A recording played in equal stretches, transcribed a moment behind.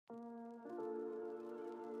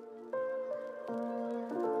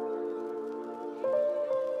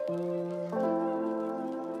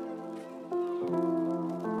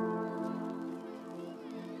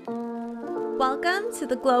Welcome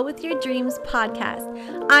to the Glow with Your Dreams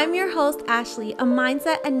podcast. I'm your host, Ashley, a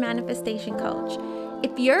mindset and manifestation coach.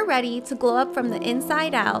 If you're ready to glow up from the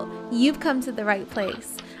inside out, you've come to the right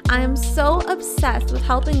place. I am so obsessed with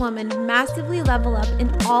helping women massively level up in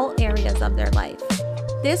all areas of their life.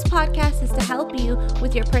 This podcast is to help you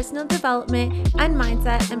with your personal development and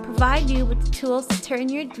mindset and provide you with the tools to turn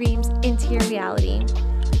your dreams into your reality.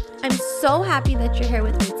 I'm so happy that you're here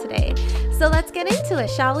with me today. So let's get into it,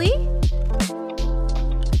 shall we?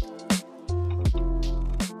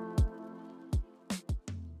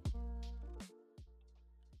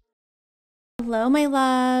 Hello, my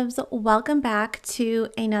loves. Welcome back to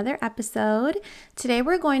another episode. Today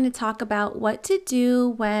we're going to talk about what to do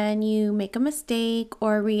when you make a mistake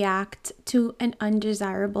or react to an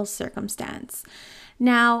undesirable circumstance.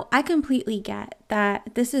 Now, I completely get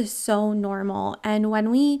that this is so normal, and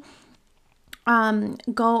when we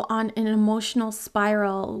go on an emotional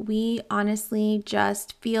spiral, we honestly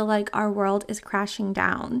just feel like our world is crashing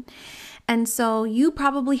down. And so you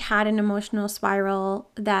probably had an emotional spiral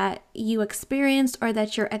that you experienced or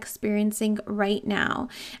that you're experiencing right now.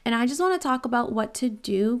 And I just want to talk about what to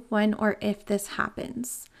do when or if this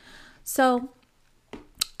happens. So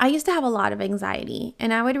I used to have a lot of anxiety,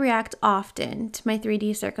 and I would react often to my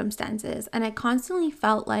 3D circumstances. And I constantly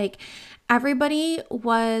felt like everybody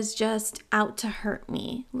was just out to hurt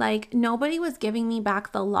me. Like nobody was giving me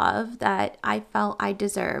back the love that I felt I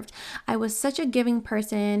deserved. I was such a giving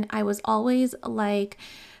person. I was always like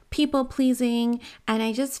people pleasing, and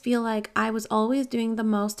I just feel like I was always doing the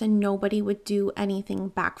most and nobody would do anything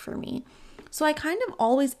back for me. So I kind of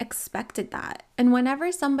always expected that. And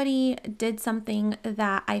whenever somebody did something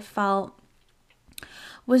that I felt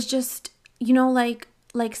was just, like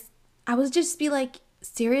I would just be like,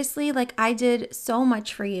 seriously, like I did so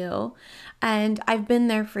much for you and I've been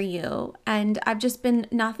there for you and I've just been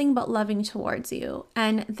nothing but loving towards you,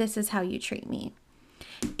 and this is how you treat me.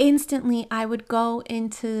 Instantly, I would go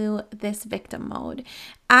into this victim mode,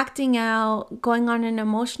 acting out, going on an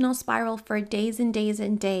emotional spiral for days and days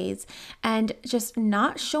and days, and just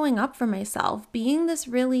not showing up for myself, being this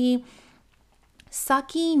really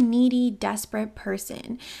sucky, needy, desperate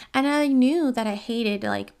person. And I knew that I hated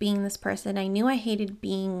like being this person. I knew I hated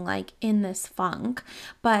being like in this funk,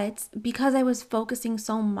 but because I was focusing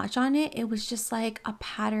so much on it, it was just like a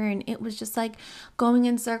pattern. It was just like going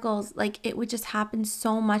in circles. Like it would just happen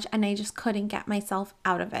so much and I just couldn't get myself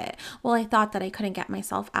out of it. Well, I thought that I couldn't get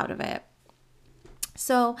myself out of it.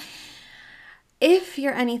 So if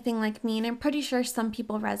you're anything like me, and I'm pretty sure some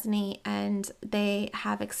people resonate and they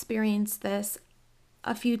have experienced this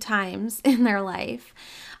a few times in their life,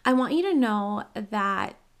 I want you to know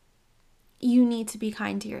that you need to be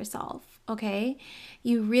kind to yourself, okay?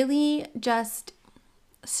 You really just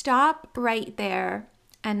stop right there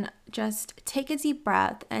and just take a deep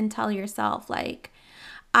breath and tell yourself, like,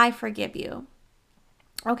 I forgive you,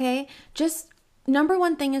 okay? Just number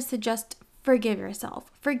one thing is to just forgive yourself.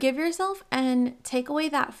 Forgive yourself and take away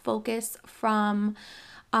that focus from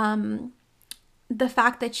the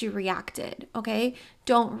fact that you reacted, okay?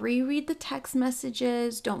 Don't reread the text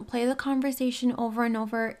messages. Don't play the conversation over and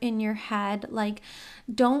over in your head. Like,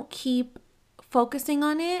 don't keep focusing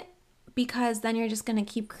on it, because then you're just going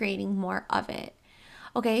to keep creating more of it,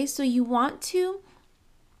 okay? So you want to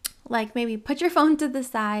like maybe put your phone to the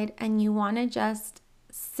side and you want to just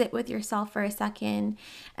sit with yourself for a second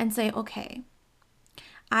and say, okay,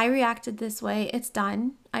 I reacted this way. It's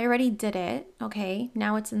done. I already did it. Okay.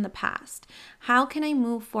 Now it's in the past. How can I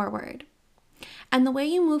move forward? And the way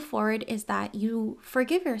you move forward is that you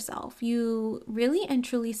forgive yourself. You really and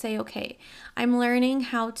truly say, okay, I'm learning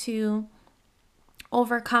how to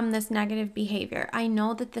overcome this negative behavior. I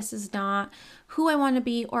know that this is not who I want to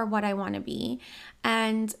be or what I want to be.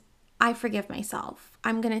 And I forgive myself.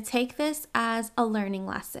 I'm going to take this as a learning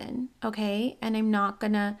lesson. Okay. And I'm not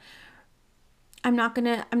going to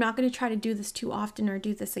try to do this too often or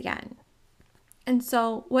do this again. And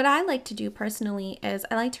so what I like to do personally is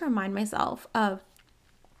I like to remind myself of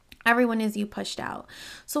everyone is you pushed out.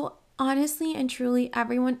 So honestly and truly,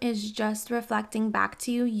 everyone is just reflecting back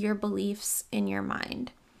to you your beliefs in your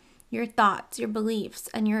mind, your thoughts, your beliefs,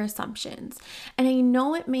 and your assumptions. And I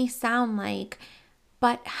know it may sound like,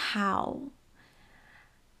 but how?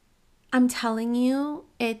 I'm telling you,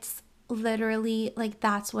 it's literally like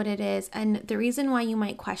that's what it is. And the reason why you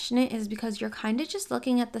might question it is because you're kind of just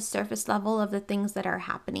looking at the surface level of the things that are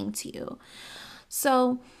happening to you.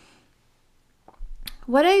 So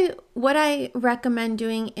what I recommend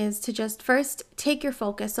doing is to just first take your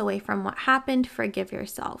focus away from what happened, forgive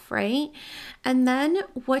yourself, right? And then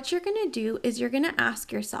what you're going to do is you're going to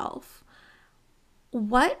ask yourself,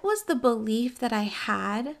 what was the belief that I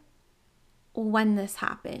had when this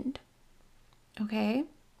happened? Okay?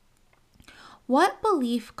 What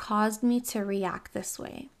belief caused me to react this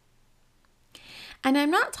way? And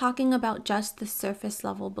I'm not talking about just the surface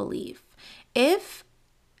level belief. If,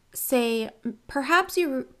 say, perhaps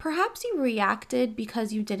you reacted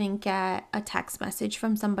because you didn't get a text message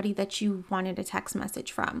from somebody that you wanted a text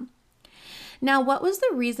message from. Now, what was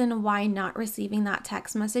the reason why not receiving that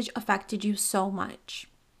text message affected you so much?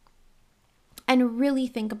 And really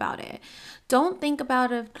think about it. Don't think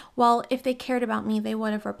about it, well, if they cared about me, they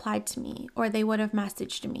would have replied to me or they would have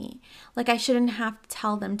messaged me. Like, I shouldn't have to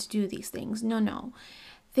tell them to do these things. No.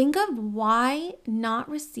 Think of why not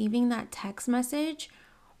receiving that text message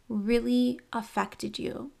really affected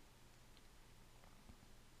you.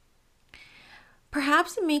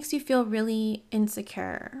 Perhaps it makes you feel really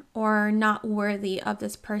insecure or not worthy of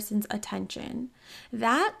this person's attention.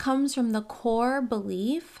 That comes from the core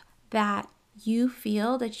belief that you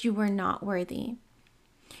feel that you were not worthy.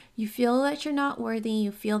 You feel that you're not worthy.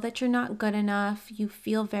 You feel that you're not good enough. You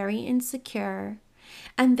feel very insecure.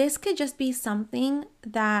 And this could just be something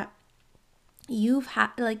that you've had,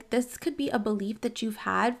 like this could be a belief that you've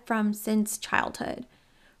had from since childhood,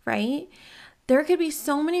 right? There could be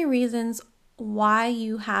so many reasons why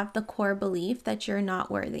you have the core belief that you're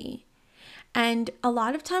not worthy. And a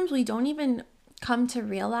lot of times we don't even come to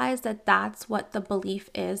realize that that's what the belief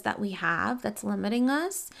is that we have that's limiting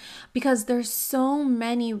us, because there's so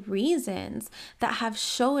many reasons that have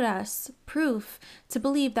showed us proof to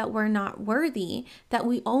believe that we're not worthy, that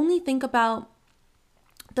we only think about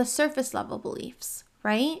the surface level beliefs,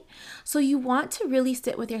 right? So you want to really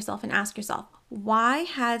sit with yourself and ask yourself, why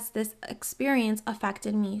has this experience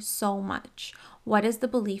affected me so much? What is the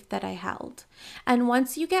belief that I held? And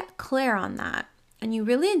once you get clear on that, and you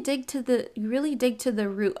really dig to the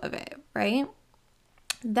root of it, right?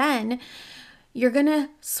 Then you're going to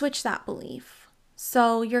switch that belief.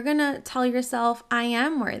 So you're going to tell yourself, I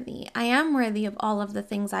am worthy. I am worthy of all of the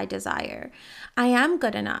things I desire. I am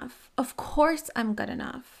good enough. Of course I'm good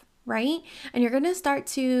enough, right? And you're going to start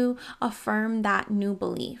to affirm that new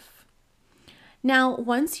belief. Now,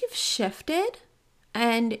 once you've shifted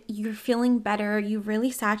and you're feeling better, you've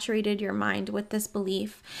really saturated your mind with this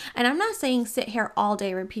belief. And I'm not saying sit here all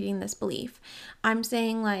day repeating this belief. I'm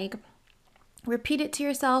saying like repeat it to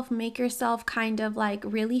yourself, make yourself kind of like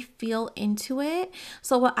really feel into it.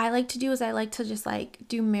 So what I like to do is I like to just like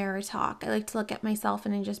do mirror talk. I like to look at myself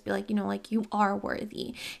and then just be like, like you are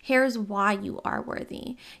worthy. Here's why you are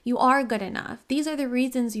worthy. You are good enough. These are the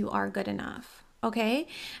reasons you are good enough. Okay.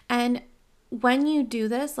 And when you do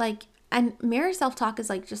this, and mirror self-talk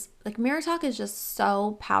is mirror talk is just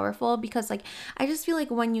so powerful, because I just feel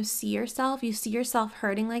like when you see yourself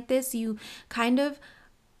hurting like this, you kind of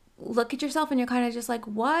look at yourself and you're kind of just like,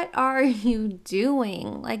 what are you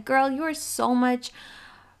doing? Like, girl, you are so much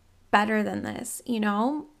better than this.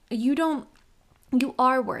 You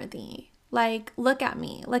are worthy. Like, look at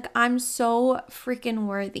me. Like, I'm so freaking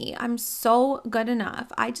worthy. I'm so good enough.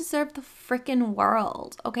 I deserve the freaking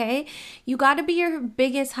world, okay? You got to be your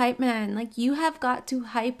biggest hype man. Like, you have got to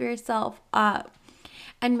hype yourself up.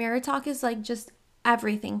 And mirror talk is like just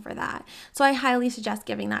everything for that. So I highly suggest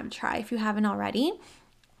giving that a try if you haven't already.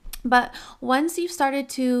 But once you've started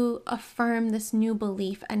to affirm this new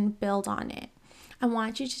belief and build on it, I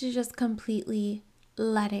want you to just completely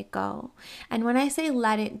let it go. And when I say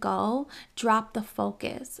let it go, drop the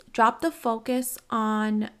focus. Drop the focus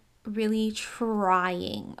on really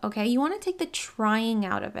trying, okay? You want to take the trying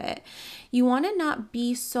out of it. You want to not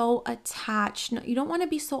be so attached. You don't want to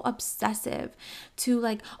be so obsessive to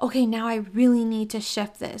like, okay, now I really need to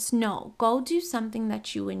shift this. No, go do something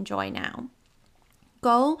that you enjoy now.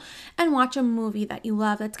 Go and watch a movie that you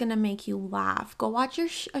love that's going to make you laugh. Go watch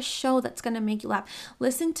a show that's going to make you laugh.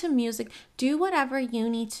 Listen to music. Do whatever you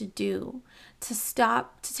need to do to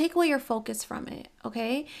take away your focus from it,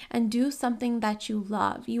 okay? And do something that you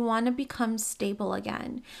love. You want to become stable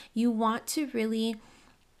again. You want to really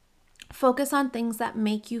focus on things that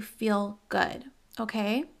make you feel good,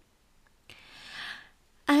 okay?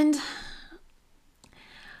 And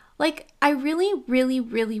I really, really,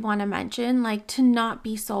 really want to mention, to not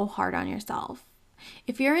be so hard on yourself.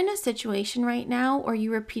 If you're in a situation right now, or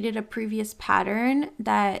you repeated a previous pattern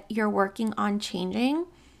that you're working on changing,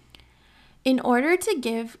 in order to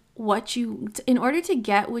get what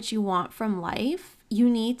you want from life, you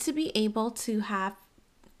need to be able to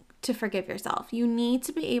forgive yourself. You need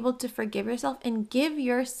to be able to forgive yourself and give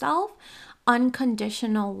yourself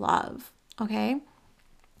unconditional love, okay?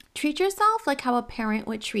 Treat yourself like how a parent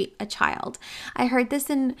would treat a child. I heard this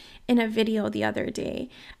in a video the other day,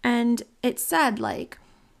 and it said, like,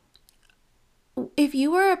 if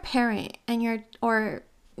you were a parent and or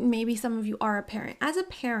maybe some of you are a parent, as a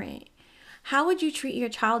parent, how would you treat your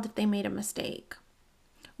child if they made a mistake?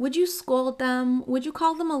 Would you scold them? Would you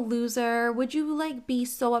call them a loser? Would you like be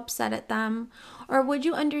so upset at them? Or would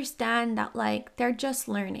you understand that like they're just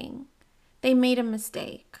learning? They made a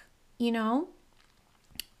mistake, you know?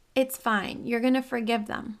 It's fine. You're going to forgive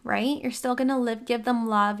them, right? You're still going to give them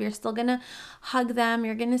love. You're still going to hug them.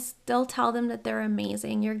 You're going to still tell them that they're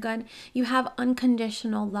amazing. You have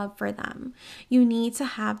unconditional love for them. You need to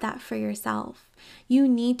have that for yourself. You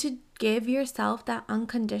need to give yourself that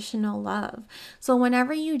unconditional love. So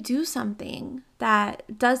whenever you do something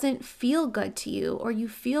that doesn't feel good to you or you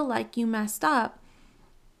feel like you messed up,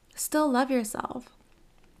 still love yourself.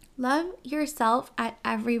 Love yourself at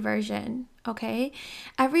every version, okay?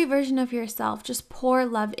 Every version of yourself, just pour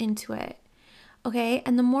love into it, okay?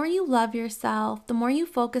 And the more you love yourself, the more you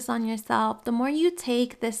focus on yourself, the more you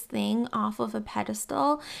take this thing off of a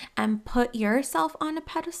pedestal and put yourself on a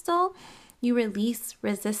pedestal, you release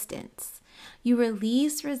resistance. You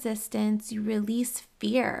release resistance, you release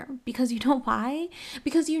fear. Because you know why?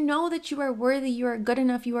 Because you know that you are worthy, you are good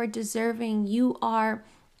enough, you are deserving, you are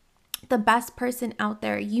the best person out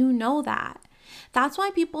there. You know that. That's why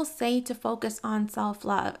people say to focus on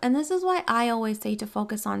self-love. And this is why I always say to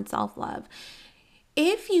focus on self-love.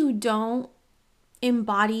 If you don't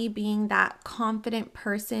embody being that confident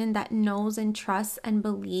person that knows and trusts and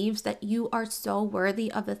believes that you are so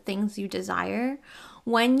worthy of the things you desire,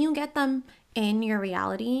 when you get them in your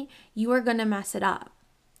reality, you are going to mess it up.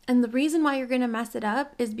 And the reason why you're going to mess it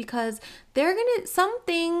up is because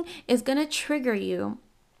something is going to trigger you.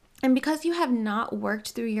 And because you have not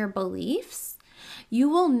worked through your beliefs, you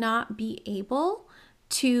will not be able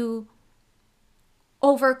to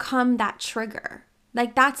overcome that trigger.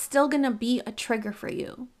 Like that's still going to be a trigger for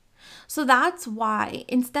you. So that's why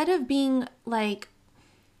instead of being like,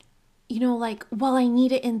 well, I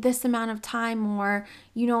need it in this amount of time, or,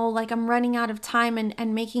 like I'm running out of time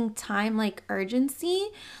and making time like urgency,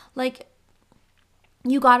 like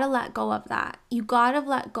you got to let go of that. You got to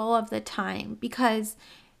let go of the time because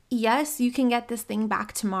yes, you can get this thing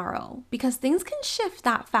back tomorrow because things can shift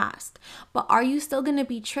that fast. But are you still going to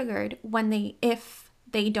be triggered if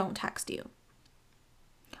they don't text you?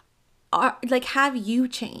 Have you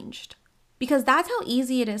changed? Because that's how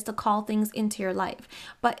easy it is to call things into your life.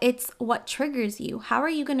 But it's what triggers you. How are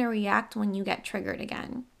you going to react when you get triggered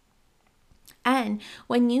again? And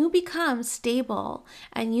when you become stable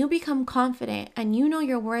and you become confident and you know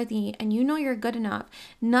you're worthy and you know you're good enough,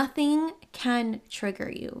 nothing can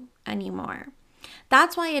trigger you anymore.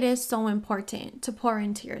 That's why it is so important to pour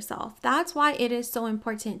into yourself. That's why it is so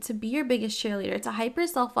important to be your biggest cheerleader, to hype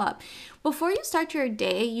yourself up. Before you start your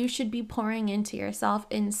day, you should be pouring into yourself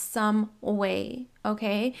in some way,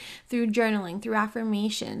 okay? Through journaling, through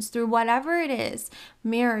affirmations, through whatever it is,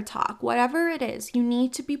 mirror talk, whatever it is, you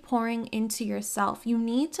need to be pouring into yourself. You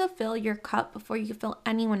need to fill your cup before you fill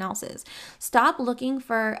anyone else's. Stop looking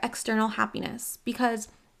for external happiness because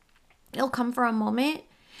it'll come for a moment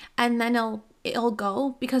and then it'll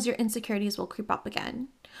go because your insecurities will creep up again,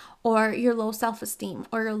 or your low self-esteem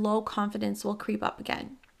or your low confidence will creep up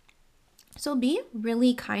again. So be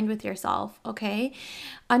really kind with yourself, okay?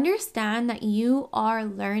 Understand that you are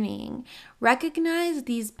learning. Recognize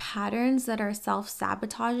these patterns that are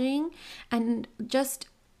self-sabotaging and just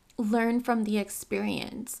learn from the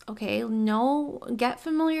experience, okay? Get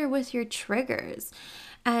familiar with your triggers,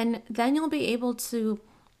 and then you'll be able to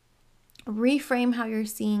reframe how you're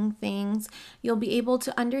seeing things. You'll be able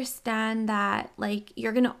to understand that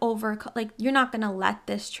you're not going to let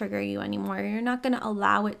this trigger you anymore. You're not going to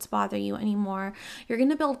allow it to bother you anymore. You're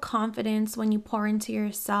going to build confidence when you pour into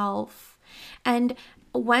yourself. And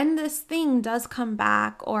when this thing does come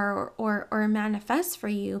back or manifest for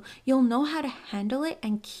you, you'll know how to handle it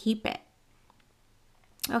and keep it.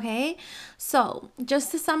 Okay? So,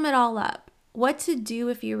 just to sum it all up, what to do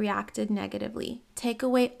if you reacted negatively? Take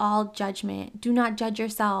away all judgment. Do not judge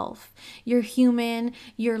yourself. You're human.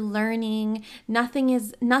 You're learning. Nothing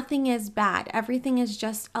is bad. Everything is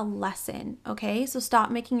just a lesson, okay? So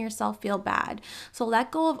stop making yourself feel bad. So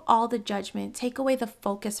let go of all the judgment. Take away the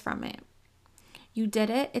focus from it. You did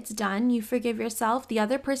it. It's done. You forgive yourself. The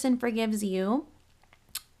other person forgives you.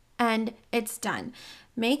 And it's done.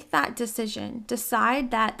 Make that decision.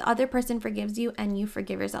 Decide that the other person forgives you and you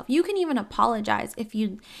forgive yourself. You can even apologize if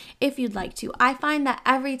you'd like to. I find that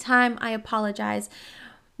every time I apologize,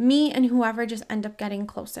 me and whoever just end up getting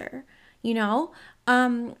closer,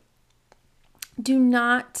 Do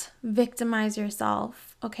not victimize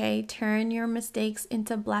yourself, okay? Turn your mistakes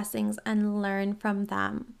into blessings and learn from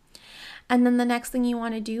them. And then the next thing you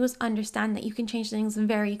want to do is understand that you can change things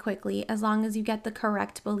very quickly as long as you get the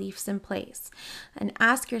correct beliefs in place. And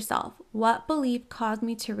ask yourself, what belief caused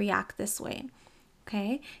me to react this way?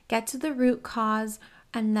 Okay? Get to the root cause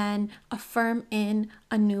and then affirm in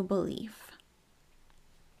a new belief.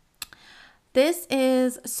 This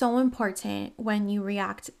is so important when you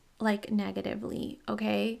react negatively,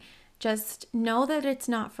 okay? Just know that it's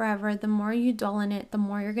not forever. The more you dwell in it, the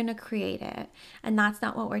more you're going to create it. And that's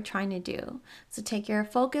not what we're trying to do. So take your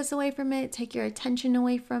focus away from it, take your attention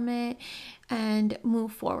away from it, and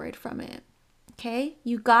move forward from it. Okay?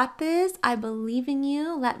 You got this. I believe in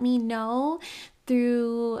you. Let me know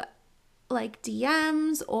through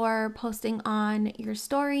DMs or posting on your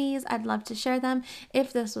stories. I'd love to share them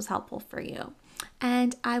if this was helpful for you.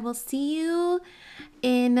 And I will see you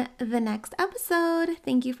in the next episode.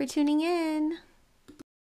 Thank you for tuning in.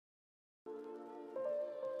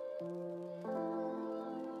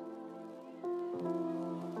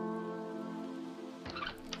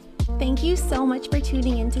 Thank you so much for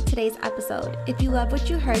tuning into today's episode. If you love what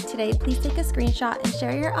you heard today, please take a screenshot and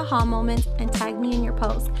share your aha moments and tag me in your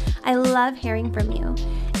post. I love hearing from you.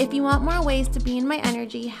 If you want more ways to be in my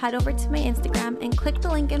energy, head over to my Instagram and click the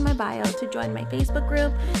link in my bio to join my Facebook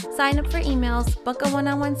group, sign up for emails, book a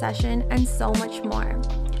one-on-one session, and so much more.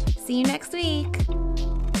 See you next week.